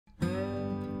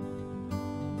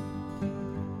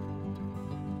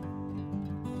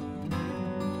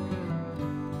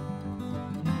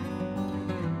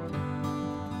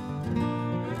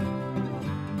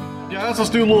Guys,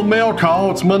 let's do a little mail call.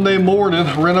 It's Monday morning.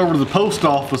 I ran over to the post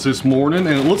office this morning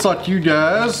and it looks like you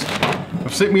guys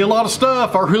have sent me a lot of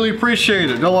stuff. I really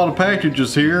appreciate it. Got a lot of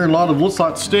packages here and a lot of looks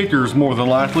like stickers more than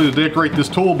likely to decorate this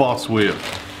toolbox with.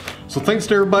 So thanks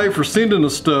to everybody for sending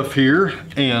us stuff here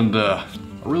and I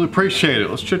really appreciate it.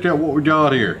 Let's check out what we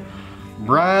got here.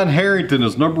 Brian Harrington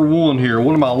is #1 here,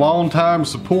 one of my longtime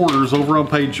supporters over on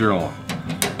Patreon.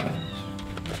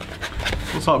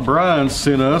 Looks like Brian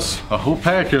sent us a whole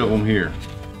pack of them here.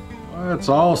 That's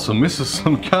awesome. This is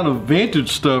some kind of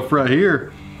vintage stuff right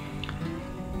here.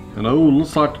 And oh,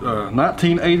 looks like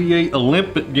 1988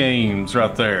 Olympic Games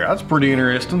right there. That's pretty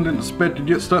interesting. Didn't expect to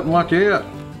get something like that.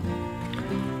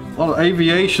 A lot of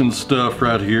aviation stuff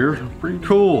right here. Pretty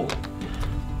cool.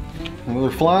 Well,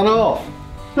 they're flying off.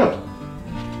 Huh.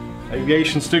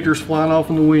 Aviation stickers flying off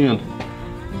in the wind.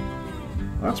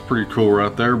 That's pretty cool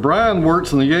right there. Brian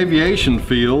works in the aviation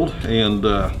field and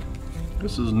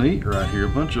this is neat right here. A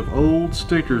bunch of old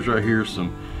stickers right here.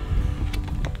 Some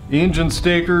engine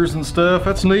stickers and stuff.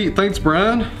 That's neat. Thanks,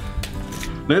 Brian.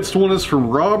 Next one is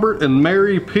from Robert and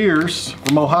Mary Pierce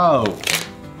from Ohio.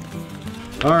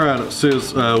 Alright, it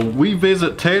says, we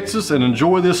visit Texas and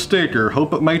enjoy this sticker.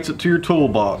 Hope it makes it to your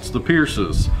toolbox. The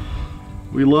Pierces.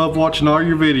 We love watching all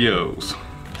your videos.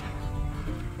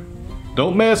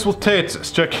 Don't mess with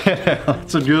Texas. Check it out.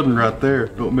 That's a good one right there.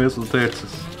 Don't mess with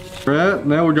Texas. Right,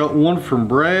 now we got one from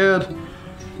Brad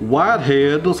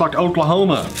Whitehead. Looks like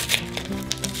Oklahoma.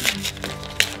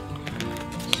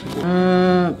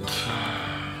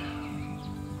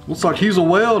 Looks like he's a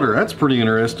welder. That's pretty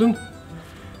interesting.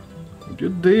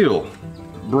 Good deal.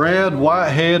 Brad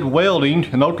Whitehead Welding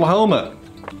in Oklahoma.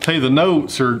 Tell you, the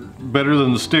notes are better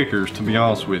than the stickers, to be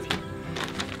honest with you.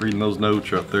 Reading those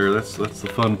notes right there, that's the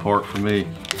fun part for me.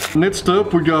 Next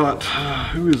up we got,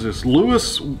 who is this?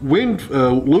 Lewis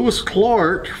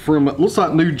Clark from, looks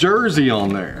like New Jersey on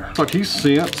there. Looks like he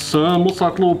sent some, looks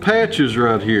like little patches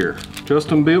right here.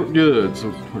 Custom built goods,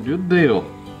 a good deal.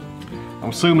 I'm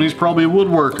assuming he's probably a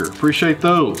woodworker. Appreciate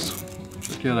those.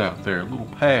 Check it out there, a little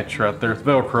patch right there with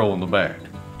Velcro on the back.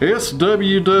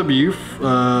 SWW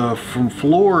from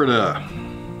Florida,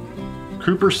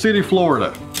 Cooper City,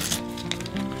 Florida.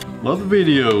 Love the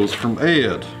videos from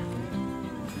Ed.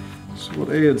 See what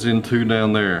Ed's into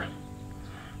down there.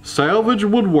 Salvage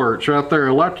Woodworks right there.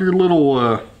 I like your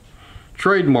little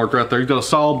trademark right there. He's got a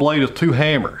saw blade with 2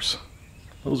 hammers.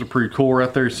 Those are pretty cool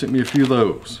right there. He sent me a few of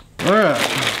those. Alright,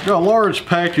 got a large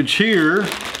package here.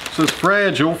 It says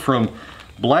Fragile from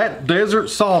Black Desert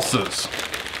Sauces,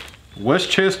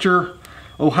 Westchester,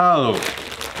 Ohio.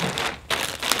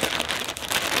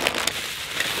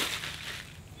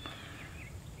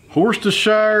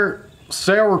 Worcestershire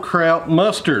sauerkraut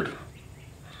mustard.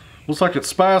 Looks like it's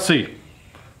spicy.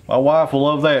 My wife will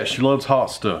love that. She loves hot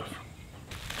stuff.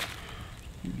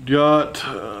 Got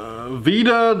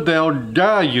Vida del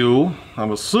Gallo.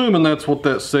 I'm assuming that's what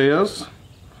that says.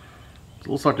 It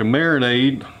looks like a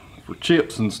marinade for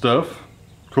chips and stuff.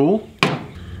 Cool.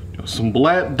 Got some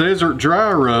Black Desert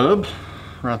dry rub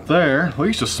right there. We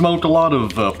used to smoke a lot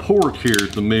of pork here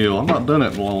at the mill. I've not done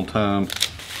it in a long time.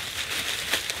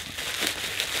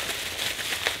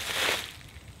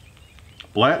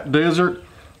 Black Desert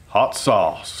hot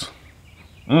sauce.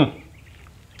 My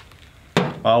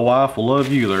wife will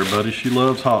love you there, buddy. She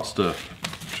loves hot stuff.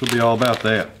 She'll be all about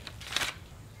that.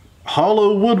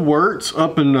 Hollow Woodworks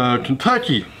up in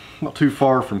Kentucky. Not too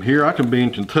far from here. I can be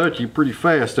in Kentucky pretty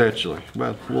fast, actually.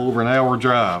 About a little over an hour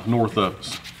drive north of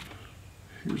us.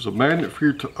 Here's a magnet for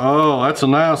your oh, that's a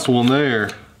nice one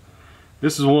there.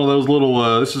 This is one of those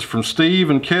little, this is from Steve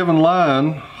and Kevin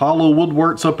Line. Hollow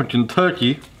Woodworks up in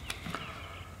Kentucky.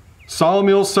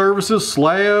 Sawmill services,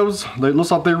 slabs. It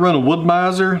looks like they run a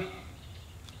Wood-Mizer.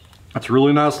 That's a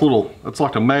really nice little, that's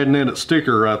like a magnetic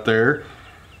sticker right there.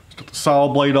 It's got the saw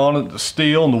blade on it, the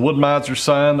steel, and the Wood-Mizer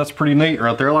sign. That's pretty neat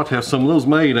right there. I'd like to have some of those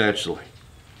made, actually.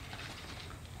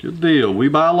 Good deal. We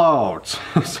buy logs.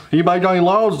 Anybody got any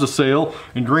logs to sell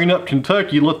in Greenup,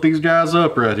 Kentucky, look these guys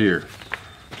up right here.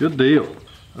 Good deal.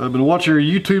 I've been watching your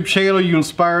YouTube channel. You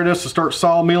inspired us to start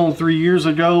sawmilling 3 years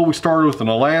ago. We started with an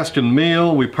Alaskan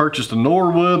mill. We purchased a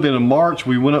Norwood. Then in March,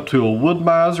 we went up to a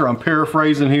Wood-Mizer. I'm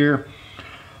paraphrasing here.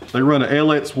 They run an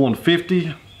Elliott's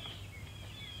 150.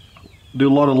 Do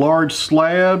a lot of large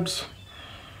slabs.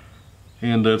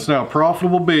 And it's now a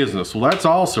profitable business. Well, that's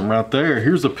awesome right there.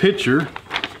 Here's a picture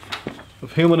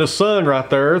of him and his son right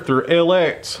there through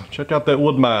LX. Check out that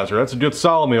Wood-Mizer. That's a good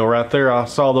sawmill right there. I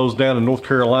saw those down in North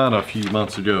Carolina a few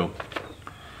months ago.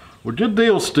 Well, good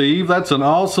deal, Steve. That's an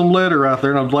awesome letter right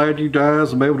there, and I'm glad you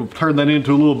guys will be able to turn that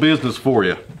into a little business for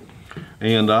you.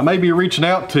 And I may be reaching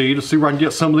out to you to see where I can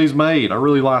get some of these made. I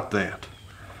really like that.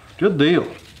 Good deal.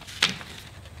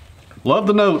 Love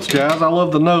the notes, guys. I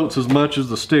love the notes as much as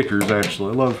the stickers,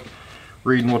 actually. I love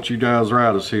reading what you guys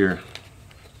write us here.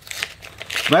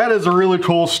 That is a really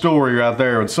cool story right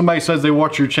there. When somebody says they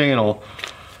watch your channel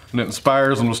and it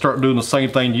inspires them to start doing the same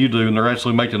thing you do and they're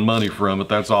actually making money from it,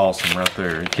 that's awesome right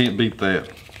there. You can't beat that.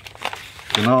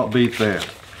 Cannot beat that.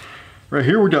 Right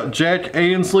here we got Jack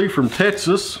Ansley from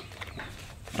Texas.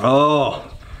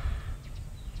 Oh,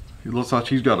 he looks like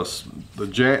he's got the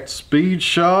Jack Speed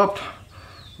Shop.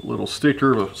 A little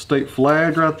sticker of a state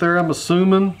flag right there, I'm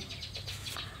assuming.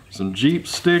 Some Jeep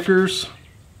stickers.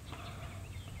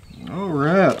 All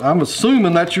right, I'm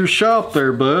assuming that's your shop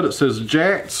there, bud. It says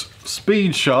Jack's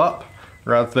Speed Shop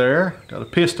right there. Got a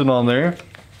piston on there.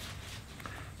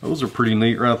 Those are pretty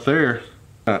neat right there.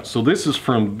 All right, so this is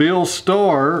from Bill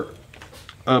Starr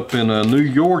up in New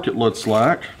York, it looks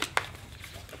like.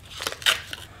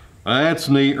 That's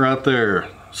neat right there.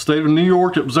 State of New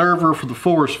York Observer for the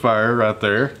forest fire right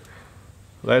there.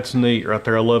 That's neat right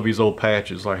there. I love these old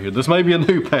patches right here. This may be a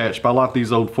new patch, but I like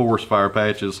these old forest fire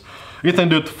patches. Anything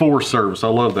to do with the Forest Service, I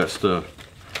love that stuff.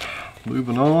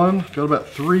 Moving on, got about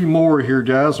 3 more here,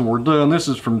 guys, and we're done. This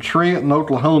is from Trenton,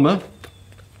 Oklahoma.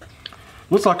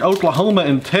 Looks like Oklahoma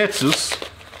and Texas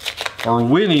are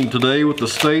winning today with the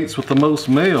states with the most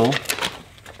mail.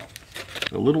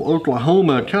 A little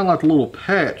Oklahoma, kind of like a little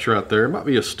patch right there. It might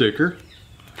be a sticker.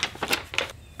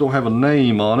 Don't have a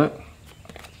name on it.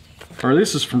 All right,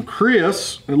 this is from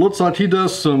Chris. It looks like he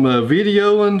does some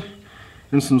videoing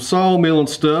and some sawmill and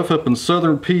stuff up in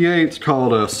southern PA. It's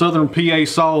called a Southern PA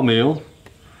Sawmill.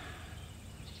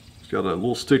 It's got a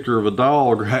little sticker of a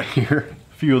dog right here.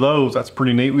 A few of those, that's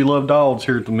pretty neat. We love dogs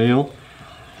here at the mill.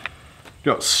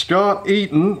 Got Scott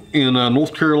Eaton in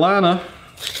North Carolina,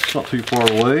 not too far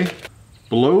away.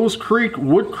 Bellows Creek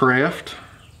Woodcraft.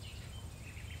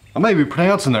 I may be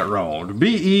pronouncing that wrong.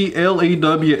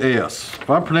 B-E-L-E-W-S. If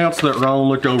I pronounce that wrong,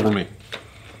 look over me.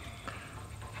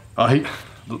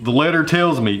 The letter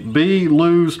tells me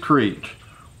Bellows Creek.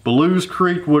 Bellows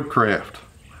Creek Woodcraft.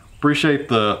 Appreciate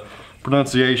the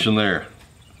pronunciation there.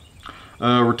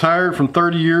 Retired from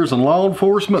 30 years in law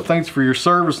enforcement. Thanks for your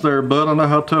service there, bud. I know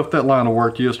how tough that line of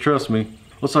work is, trust me.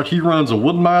 Looks like he runs a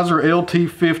Wood-Mizer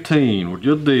LT15. Well,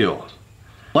 good deal.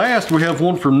 Last, we have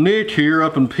one from Nick here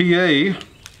up in PA.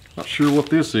 Not sure what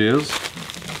this is.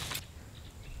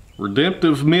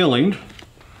 Redemptive Milling.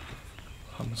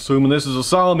 I'm assuming this is a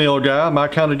sawmill guy, my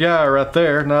kind of guy right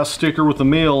there. Nice sticker with the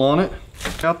mill on it.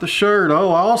 Got the shirt, oh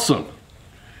awesome.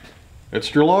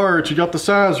 Extra large, you got the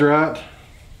size right.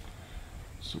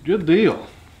 So good deal.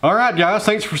 All right guys,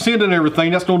 thanks for sending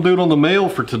everything. That's gonna do it on the mail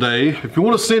for today. If you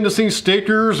wanna send us any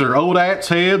stickers or old axe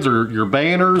heads or your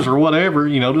banners or whatever,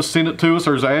 you know, just send it to us.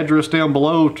 There's an address down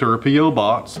below to our P.O.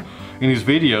 Box in these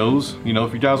videos. You know,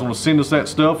 if you guys wanna send us that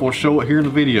stuff, we'll show it here in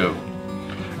the video.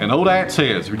 And old axe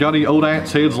heads, if you got any old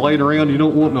axe heads laying around you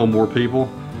don't want no more,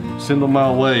 people, send them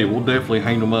my way. We'll definitely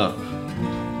hang them up.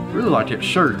 Really like that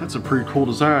shirt. That's a pretty cool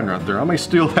design right there. I may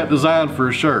steal that design for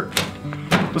a shirt.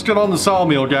 Let's get on the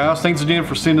sawmill, guys. Thanks again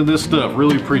for sending this stuff.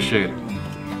 Really appreciate it.